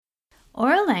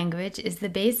Oral language is the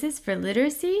basis for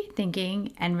literacy,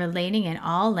 thinking, and relating in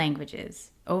all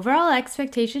languages. Overall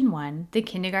Expectation 1, the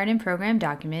Kindergarten Program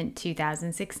Document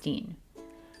 2016.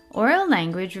 Oral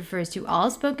language refers to all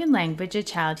spoken language a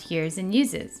child hears and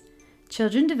uses.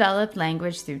 Children develop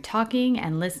language through talking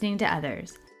and listening to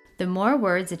others. The more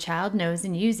words a child knows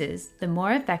and uses, the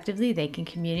more effectively they can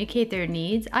communicate their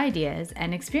needs, ideas,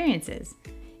 and experiences.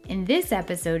 In this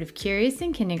episode of Kurious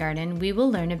in Kindergarten, we will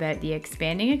learn about the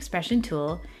expanding expression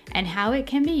tool and how it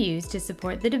can be used to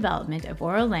support the development of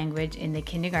oral language in the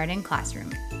kindergarten classroom.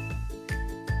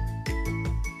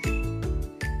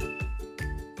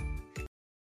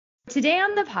 Today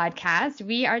on the podcast,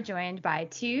 we are joined by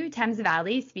two Thames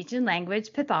Valley speech and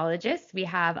language pathologists. We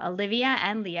have Olivia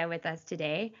and Leah with us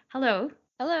today. Hello.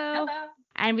 Hello. Hello.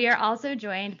 And we are also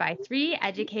joined by three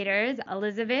educators,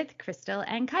 Elizabeth, Crystal,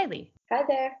 and Kylie. Hi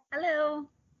there. Hello.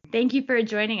 Thank you for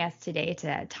joining us today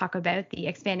to talk about the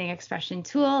expanding expression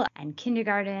tool and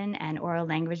kindergarten and oral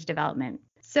language development.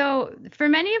 So for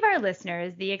many of our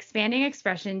listeners, the expanding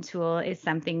expression tool is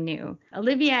something new.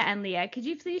 Olivia and Leah, could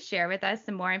you please share with us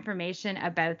some more information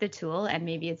about the tool and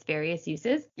maybe its various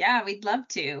uses? Yeah, we'd love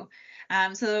to.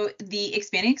 So the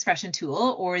expanding expression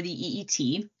tool, or the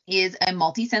EET, is a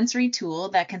multisensory tool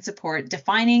that can support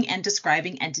defining and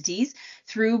describing entities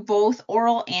through both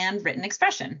oral and written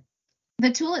expression.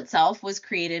 The tool itself was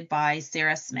created by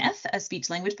Sarah Smith, a speech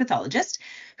language pathologist,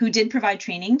 who did provide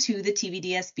training to the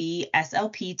TVDSB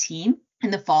SLP team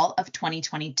in the fall of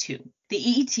 2022. The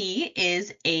EET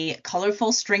is a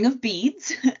colorful string of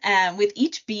beads, with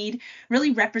each bead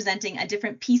really representing a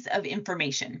different piece of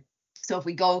information. So if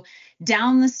we go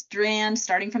down the strand,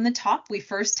 starting from the top, we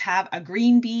first have a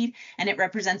green bead, and it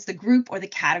represents the group or the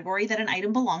category that an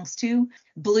item belongs to.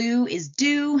 Blue is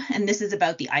do, and this is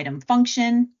about the item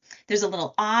function. There's a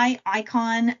little eye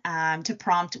icon to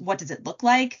prompt what does it look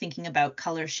like, thinking about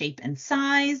color, shape, and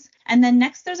size. And then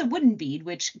next there's a wooden bead,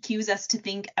 which cues us to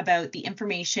think about the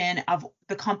information of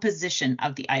the composition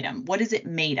of the item. What is it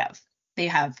made of? They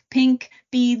have pink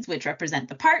beads, which represent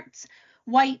the parts,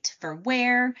 white for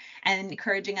where, and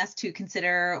encouraging us to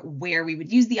consider where we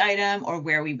would use the item or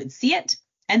where we would see it.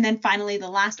 And then finally, the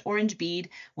last orange bead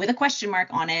with a question mark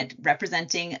on it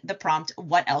representing the prompt,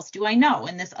 what else do I know?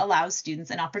 And this allows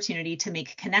students an opportunity to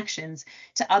make connections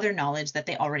to other knowledge that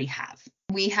they already have.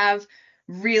 We have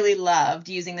really loved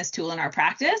using this tool in our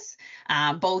practice,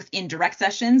 both in direct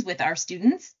sessions with our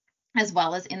students, as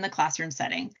well as in the classroom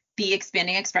setting. The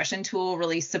expanding expression tool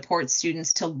really supports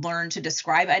students to learn to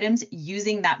describe items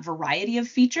using that variety of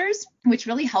features, which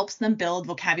really helps them build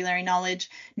vocabulary knowledge,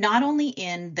 not only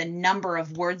in the number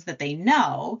of words that they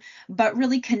know, but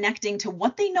really connecting to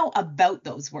what they know about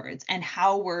those words and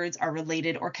how words are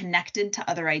related or connected to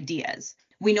other ideas.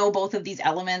 We know both of these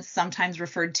elements, sometimes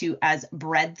referred to as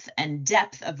breadth and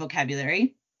depth of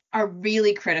vocabulary, are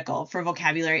really critical for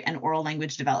vocabulary and oral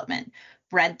language development.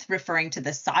 Breadth referring to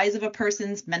the size of a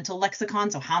person's mental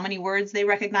lexicon, so how many words they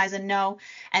recognize and know,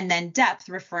 and then depth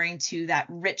referring to that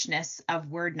richness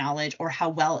of word knowledge or how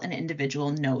well an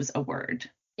individual knows a word.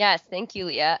 Yes, thank you,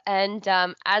 Leah. And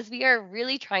as we are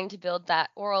really trying to build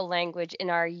that oral language in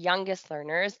our youngest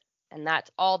learners, and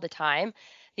that's all the time,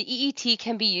 the EET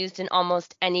can be used in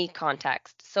almost any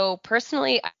context. So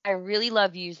personally, I really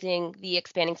love using the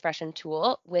expanding expression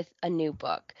tool with a new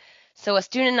book. So a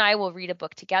student and I will read a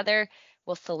book together.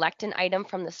 We'll select an item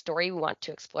from the story we want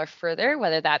to explore further,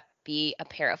 whether that be a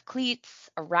pair of cleats,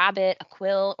 a rabbit, a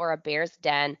quill, or a bear's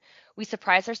den. We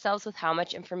surprise ourselves with how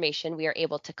much information we are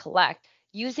able to collect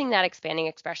using that expanding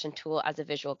expression tool as a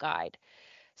visual guide.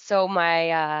 So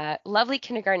my lovely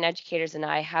kindergarten educators and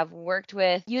I have worked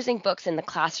with using books in the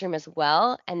classroom as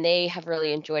well, and they have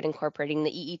really enjoyed incorporating the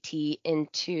EET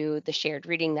into the shared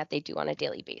reading that they do on a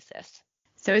daily basis.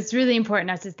 So it's really important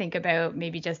not to think about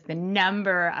maybe just the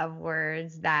number of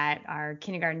words that our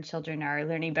kindergarten children are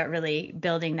learning, but really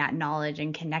building that knowledge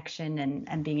and connection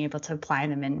and being able to apply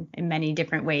them in many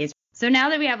different ways. So now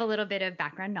that we have a little bit of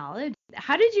background knowledge,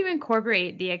 how did you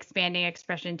incorporate the expanding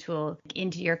expression tool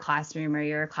into your classroom or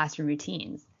your classroom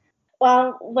routines?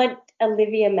 Well, what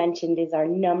Olivia mentioned is our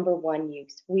number one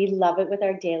use. We love it with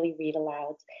our daily read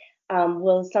alouds.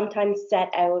 We'll sometimes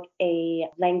set out a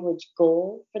language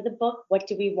goal for the book. What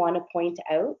do we want to point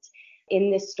out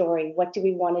in this story? What do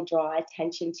we want to draw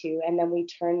attention to? And then we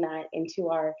turn that into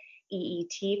our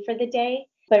EET for the day.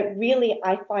 But really,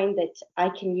 I find that I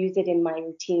can use it in my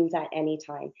routines at any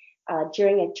time.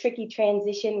 During a tricky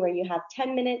transition where you have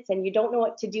 10 minutes and you don't know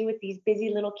what to do with these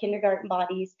busy little kindergarten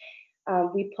bodies,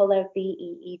 we pull out the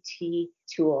EET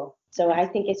tool. So I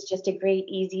think it's just a great,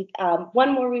 easy.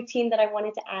 One more routine that I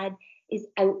wanted to add is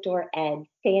outdoor ed.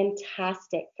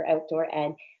 Fantastic for outdoor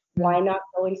ed. Why not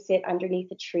go and sit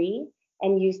underneath a tree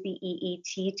and use the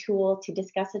EET tool to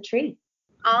discuss a tree?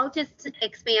 I'll just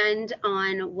expand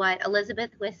on what Elizabeth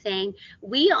was saying.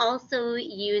 We also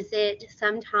use it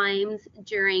sometimes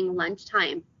during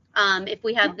lunchtime. If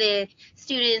we have the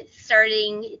students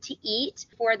starting to eat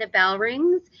before the bell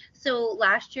rings. So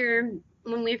last year,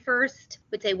 when we first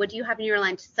would say, what do you have in your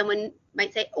lunch? Someone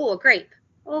might say, oh, a grape.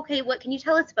 Okay, what can you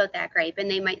tell us about that grape? And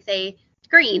they might say,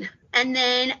 green. And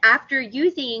then after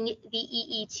using the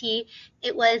EET,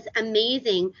 it was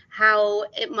amazing how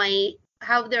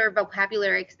their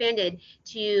vocabulary expanded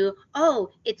to, oh,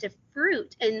 it's a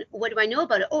fruit. And what do I know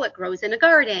about it? Oh, it grows in a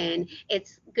garden.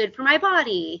 It's good for my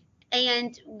body.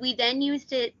 And we then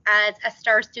used it as a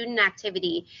star student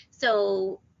activity.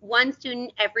 So one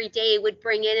student every day would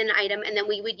bring in an item, and then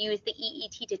we would use the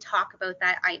EET to talk about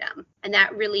that item. And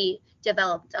that really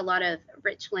developed a lot of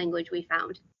rich language we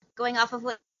found. Going off of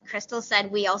what Crystal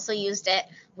said, we also used it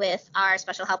with our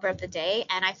special helper of the day,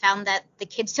 and I found that the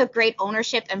kids took great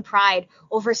ownership and pride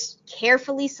over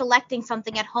carefully selecting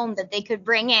something at home that they could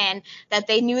bring in that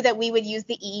they knew that we would use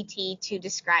the EET to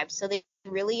describe. So they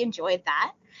really enjoyed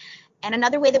that. And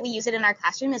another way that we use it in our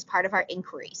classroom is part of our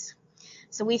inquiries.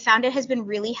 So we found it has been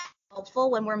really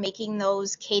helpful when we're making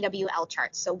those KWL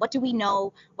charts. So what do we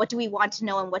know, what do we want to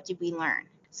know, and what did we learn?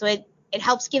 So it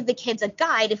helps give the kids a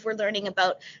guide if we're learning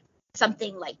about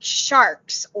something like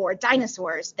sharks or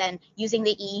dinosaurs, then using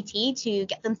the EET to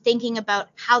get them thinking about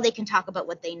how they can talk about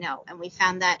what they know. And we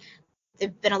found that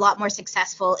they've been a lot more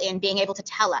successful in being able to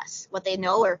tell us what they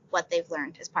know or what they've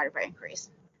learned as part of our inquiries.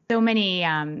 So many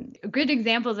good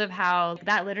examples of how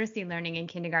that literacy learning in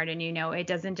kindergarten, it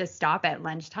doesn't just stop at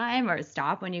lunchtime or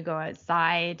stop when you go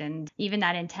outside, and even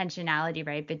that intentionality,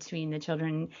 right, between the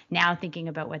children now thinking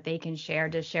about what they can share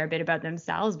to share a bit about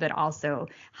themselves, but also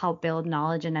help build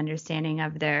knowledge and understanding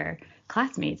of their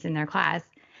classmates in their class.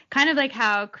 Kind of like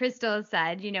how Crystal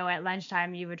said, at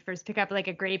lunchtime you would first pick up like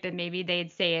a grape and maybe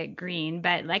they'd say it green.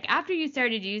 But like after you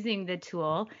started using the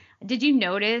tool, did you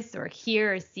notice or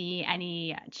hear or see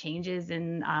any changes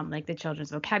in like the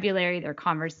children's vocabulary, their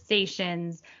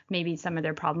conversations, maybe some of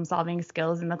their problem solving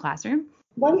skills in the classroom?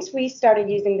 Once we started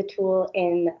using the tool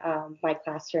in my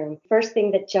classroom, first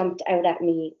thing that jumped out at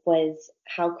me was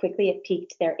how quickly it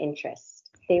piqued their interest.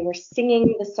 They were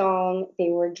singing the song, they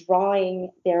were drawing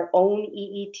their own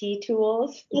EET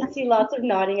tools. You see lots of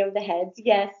nodding of the heads.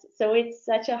 Yes, so it's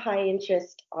such a high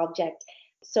interest object.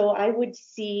 So I would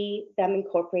see them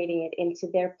incorporating it into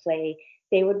their play.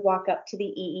 They would walk up to the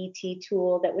EET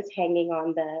tool that was hanging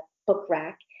on the book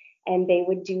rack, and they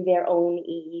would do their own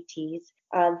EETs.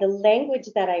 The language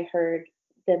that I heard,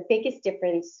 the biggest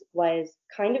difference was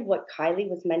kind of what Kylie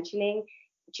was mentioning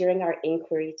during our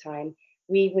inquiry time.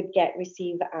 We would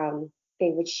they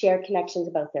would share connections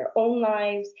about their own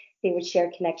lives. They would share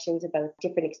connections about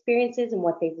different experiences and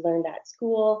what they've learned at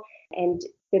school. And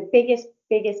the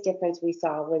biggest difference we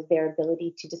saw was their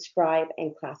ability to describe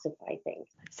and classify things.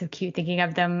 So cute thinking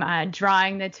of them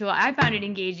drawing the tool. I found it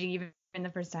engaging even the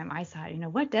first time I saw it.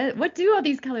 What do all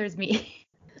these colors mean?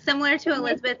 Similar to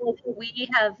Elizabeth, we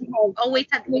have always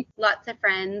had lots of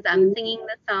friends singing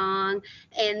the song,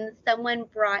 and someone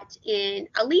brought in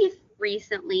a leaf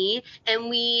recently, and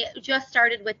we just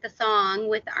started with the song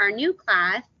with our new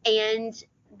class, and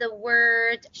the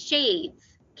word shades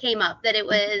came up, that it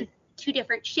was two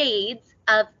different shades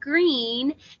of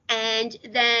green. And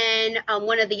then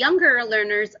one of the younger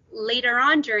learners later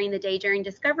on during the day, during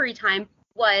discovery time,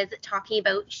 was talking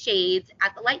about shades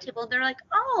at the light table. They're like,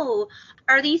 oh,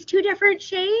 are these two different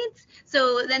shades?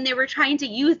 So then they were trying to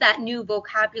use that new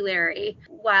vocabulary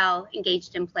while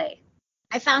engaged in play.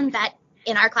 I found that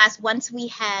in our class, once we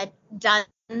had done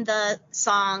the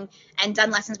song and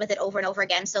done lessons with it over and over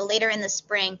again, so later in the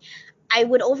spring, I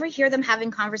would overhear them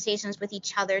having conversations with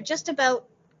each other just about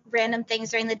random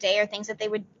things during the day or things that they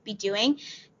would be doing.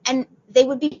 And they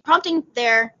would be prompting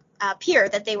their peer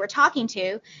that they were talking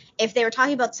to. If they were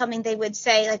talking about something, they would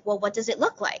say like, well, what does it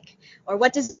look like? Or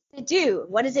what does it do?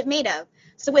 What is it made of?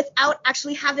 So without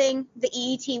actually having the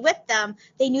EET with them,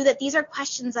 they knew that these are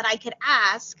questions that I could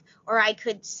ask or I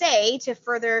could say to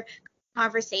further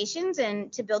conversations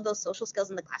and to build those social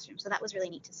skills in the classroom. So that was really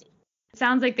neat to see.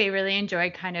 sounds like they really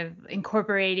enjoyed kind of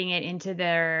incorporating it into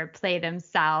their play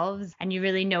themselves. And you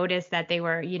really noticed that they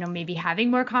were, maybe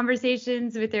having more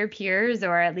conversations with their peers,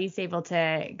 or at least able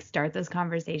to start those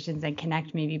conversations and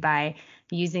connect maybe by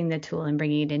using the tool and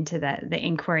bringing it into the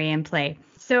inquiry and play.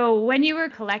 So when you were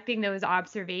collecting those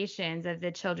observations of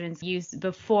the children's use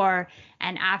before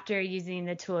and after using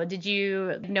the tool, did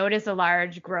you notice a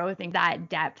large growth in that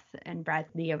depth and breadth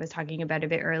Leah was talking about a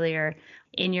bit earlier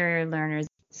in your learners?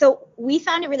 So we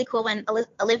found it really cool when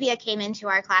Olivia came into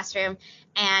our classroom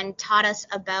and taught us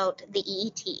about the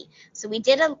EET. So we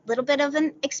did a little bit of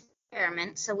an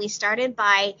experiment. So we started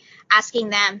by asking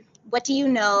them, what do you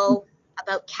know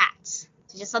about cats?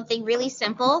 So just something really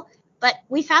simple. But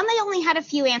we found they only had a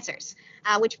few answers,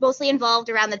 which mostly involved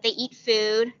around that they eat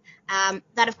food,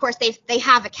 that of course they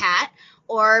have a cat,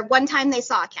 or one time they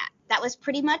saw a cat. That was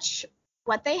pretty much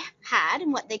what they had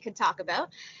and what they could talk about.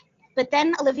 But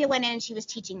then Olivia went in and she was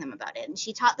teaching them about it. And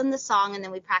she taught them the song, and then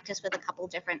we practiced with a couple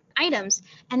different items.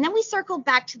 And then we circled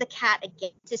back to the cat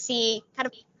again to see kind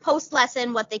of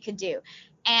post-lesson what they could do.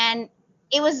 And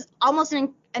it was almost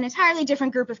an entirely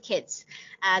different group of kids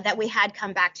that we had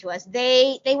come back to us.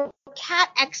 They were cat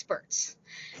experts.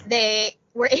 They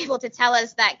were able to tell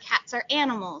us that cats are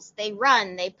animals. They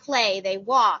run, they play, they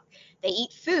walk. They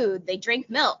eat food, they drink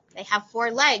milk, they have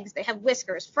 4 legs, they have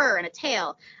whiskers, fur, and a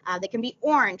tail. They can be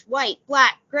orange, white,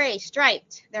 black, gray,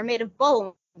 striped. They're made of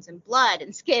bones and blood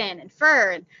and skin and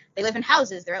fur. And they live in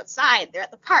houses, they're outside, they're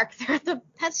at the park, they're at the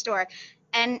pet store.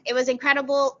 And it was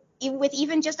incredible, with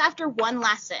even just after one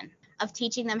lesson of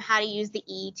teaching them how to use the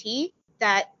EET,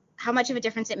 that how much of a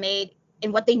difference it made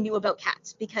in what they knew about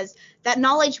cats, because that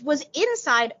knowledge was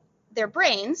inside their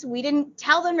brains. We didn't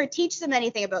tell them or teach them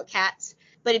anything about cats.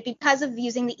 But because of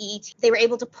using the EET, they were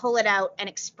able to pull it out and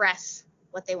express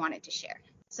what they wanted to share.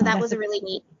 So that was a really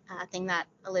neat thing that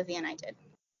Olivia and I did.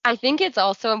 I think it's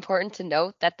also important to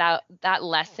note that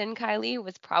lesson, Kylie,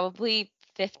 was probably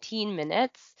 15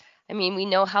 minutes. I mean, we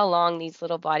know how long these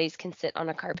little bodies can sit on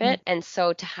a carpet. Mm-hmm. And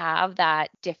so to have that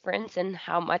difference in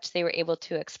how much they were able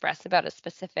to express about a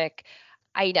specific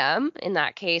item, in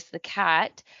that case, the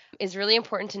cat, is really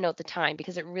important to note the time,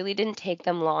 because it really didn't take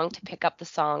them long to pick up the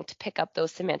song, to pick up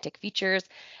those semantic features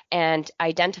and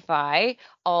identify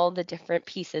all the different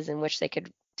pieces in which they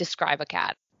could describe a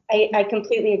cat. I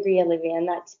completely agree, Olivia, and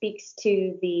that speaks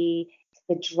to the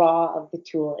draw of the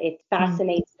tool. It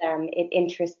fascinates them, it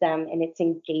interests them, and it's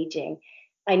engaging.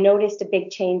 I noticed a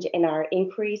big change in our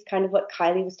inquiries, kind of what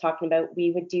Kylie was talking about.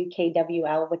 We would do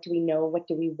KWL, what do we know, what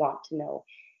do we want to know?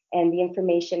 And the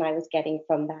information I was getting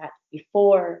from that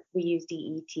before we used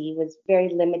EET was very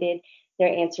limited. Their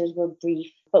answers were brief.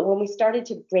 But when we started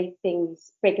to break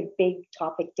a big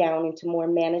topic down into more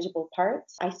manageable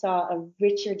parts, I saw a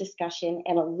richer discussion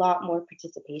and a lot more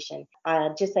participation.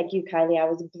 Just like you, Kylie, I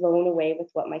was blown away with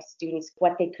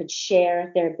what they could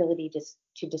share, their ability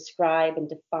to describe and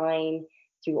define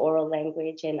through oral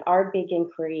language. And our big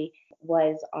inquiry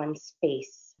was on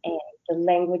space and the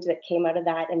language that came out of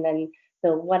that. And then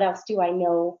the what else do I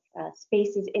know?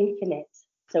 Space is infinite.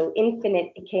 So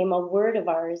infinite became a word of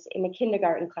ours in the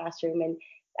kindergarten classroom. And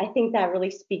I think that really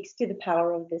speaks to the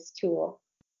power of this tool.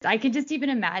 I could just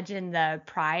even imagine the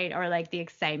pride or like the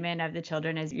excitement of the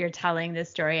children as you're telling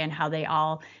this story, and how they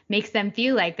all makes them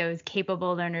feel like those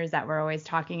capable learners that we're always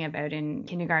talking about in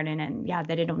kindergarten. And yeah,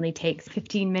 that it only takes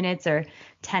 15 minutes or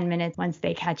 10 minutes once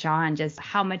they catch on, just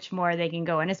how much more they can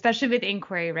go. And especially with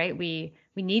inquiry, right? We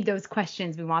need those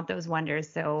questions. We want those wonders.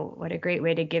 So what a great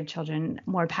way to give children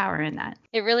more power in that.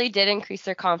 It really did increase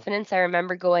their confidence. I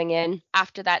remember going in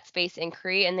after that space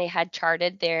inquiry, and they had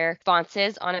charted their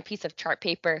responses on a piece of chart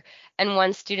paper. And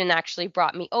one student actually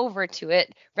brought me over to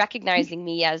it, recognizing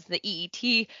me as the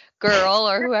EET girl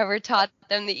or whoever taught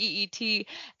them the EET.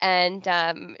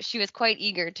 And she was quite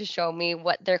eager to show me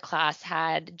what their class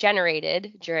had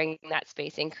generated during that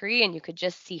space inquiry. And you could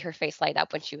just see her face light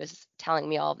up when she was telling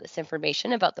me all of this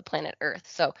information about the planet Earth.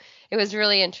 So it was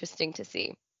really interesting to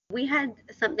see. We had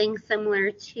something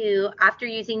similar to, after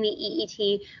using the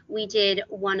EET, we did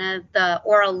one of the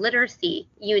oral literacy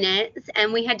units,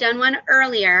 and we had done one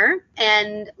earlier,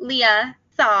 and Leah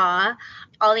saw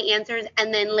all the answers,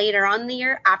 and then later on the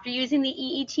year, after using the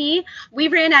EET, we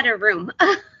ran out of room.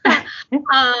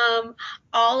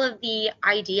 All of the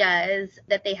ideas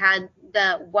that they had,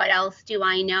 the what else do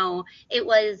I know, it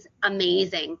was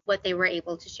amazing what they were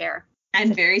able to share.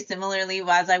 And very similarly,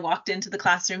 as I walked into the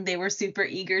classroom, they were super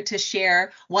eager to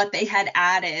share what they had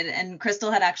added. And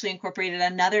Crystal had actually incorporated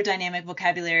another dynamic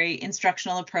vocabulary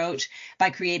instructional approach by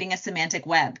creating a semantic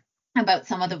web. about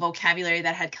some of the vocabulary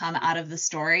that had come out of the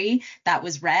story that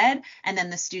was read. And then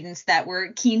the students that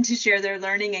were keen to share their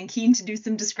learning and keen to do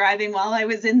some describing while I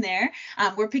was in there,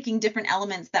 were picking different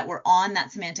elements that were on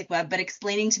that semantic web, but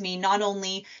explaining to me not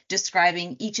only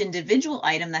describing each individual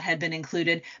item that had been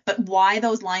included, but why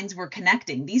those lines were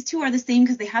connecting. These two are the same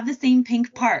because they have the same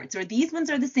pink parts, or these ones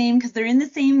are the same because they're in the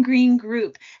same green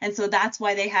group. And so that's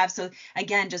why they have, so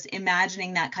again, just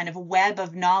imagining that kind of web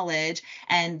of knowledge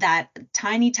and that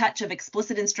tiny touch of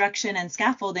explicit instruction and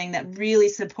scaffolding that really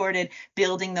supported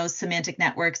building those semantic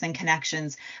networks and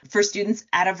connections for students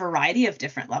at a variety of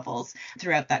different levels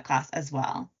throughout that class as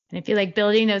well. And I feel like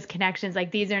building those connections,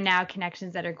 like these are now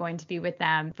connections that are going to be with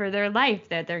them for their life,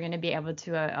 that they're going to be able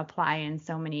to apply in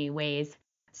so many ways.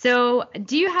 So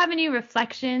do you have any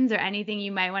reflections or anything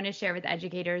you might want to share with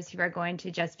educators who are going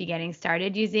to just be getting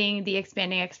started using the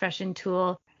expanding expression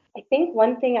tool? I think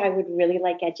one thing I would really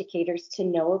like educators to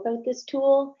know about this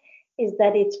tool is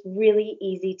that it's really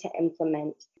easy to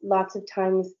implement. Lots of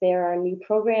times there are new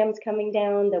programs coming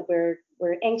down that we're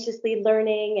anxiously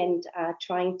learning and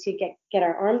trying to get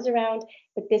our arms around,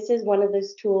 but this is one of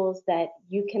those tools that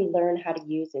you can learn how to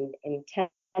use in 10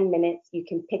 minutes. You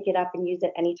can pick it up and use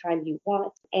it anytime you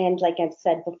want. And like I've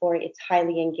said before, it's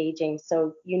highly engaging.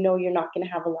 So you know you're not going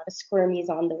to have a lot of squirmies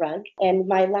on the rug. And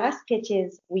my last pitch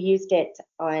is we used it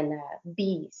on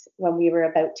bees when we were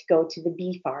about to go to the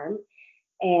bee farm.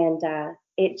 And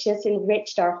it just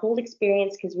enriched our whole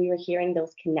experience because we were hearing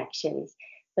those connections.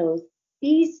 Those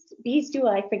bees do,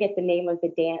 I forget the name of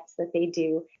the dance that they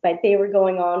do, but they were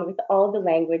going on with all the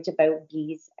language about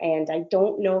bees. And I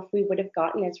don't know if we would have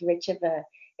gotten as rich of a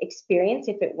experience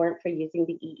if it weren't for using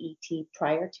the EET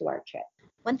prior to our trip.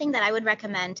 One thing that I would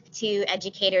recommend to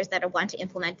educators that want to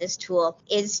implement this tool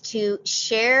is to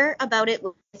share about it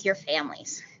with your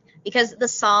families. Because the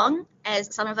song,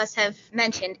 as some of us have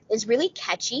mentioned, is really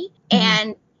catchy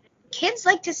and kids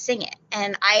like to sing it.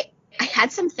 And I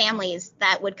had some families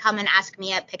that would come and ask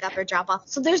me at pickup or drop off.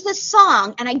 So there's this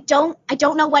song and I don't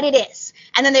know what it is.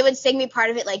 And then they would sing me part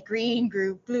of it like green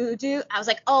group, blue do. I was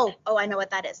like, oh, I know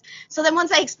what that is. So then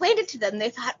once I explained it to them,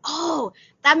 they thought, oh,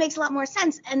 that makes a lot more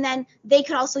sense. And then they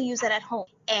could also use it at home.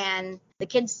 And the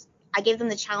kids, I gave them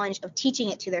the challenge of teaching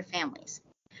it to their families,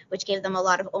 which gave them a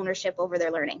lot of ownership over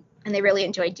their learning. And they really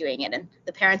enjoyed doing it. And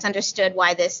the parents understood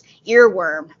why this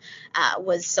earworm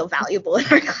was so valuable in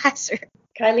our classroom.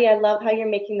 Kylie, I love how you're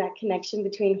making that connection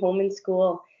between home and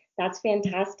school. That's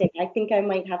fantastic. I think I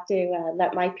might have to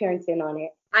let my parents in on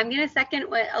it. I'm going to second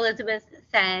what Elizabeth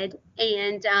said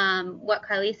and what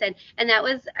Kylie said. And that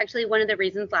was actually one of the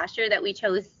reasons last year that we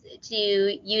chose to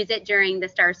use it during the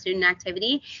STAR student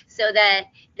activity, so that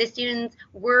the students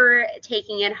were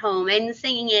taking it home and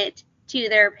singing it to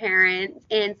their parents.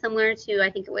 And similar to,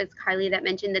 I think it was Kylie that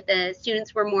mentioned that the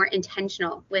students were more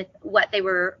intentional with what they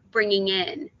were bringing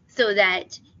in, so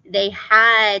that they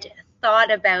had thought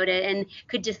about it and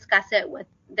could discuss it with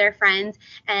their friends,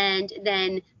 and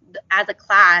then as a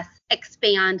class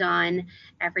expand on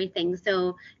everything.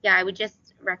 So yeah, I would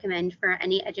just recommend for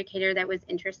any educator that was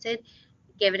interested,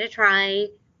 give it a try,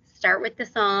 start with the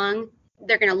song.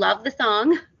 They're going to love the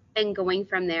song and going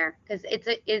from there, because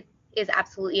it is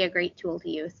absolutely a great tool to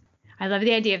use. I love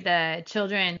the idea of the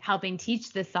children helping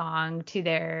teach the song to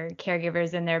their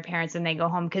caregivers and their parents when they go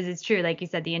home, because it's true, like you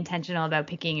said, the intentional about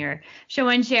picking your show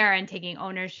and share and taking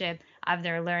ownership of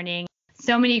their learning.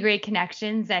 So many great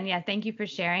connections. And yeah, thank you for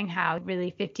sharing how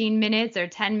really 15 minutes or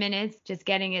 10 minutes, just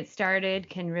getting it started,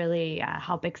 can really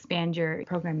help expand your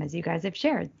program, as you guys have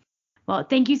shared. Well,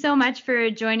 thank you so much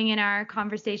for joining in our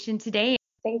conversation today.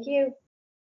 Thank you.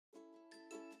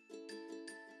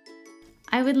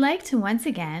 I would like to once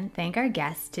again thank our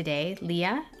guests today,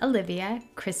 Leah, Olivia,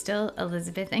 Crystal,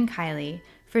 Elizabeth, and Kylie,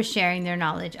 for sharing their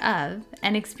knowledge of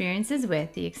and experiences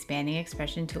with the Expanding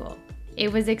Expression tool.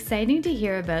 It was exciting to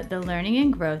hear about the learning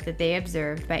and growth that they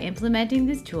observed by implementing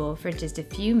this tool for just a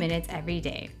few minutes every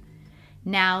day.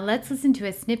 Now let's listen to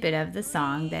a snippet of the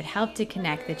song that helped to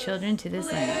connect the children to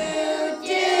this learning.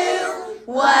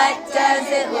 What does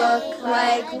it look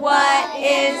like? What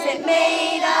is it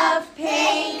made of?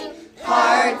 Pink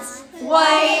parts,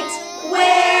 white,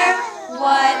 where?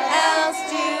 What else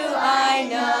do I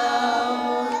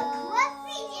know?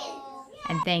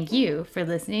 And thank you for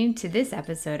listening to this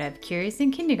episode of Kurious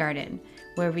in Kindergarten,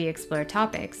 where we explore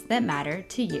topics that matter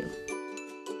to you.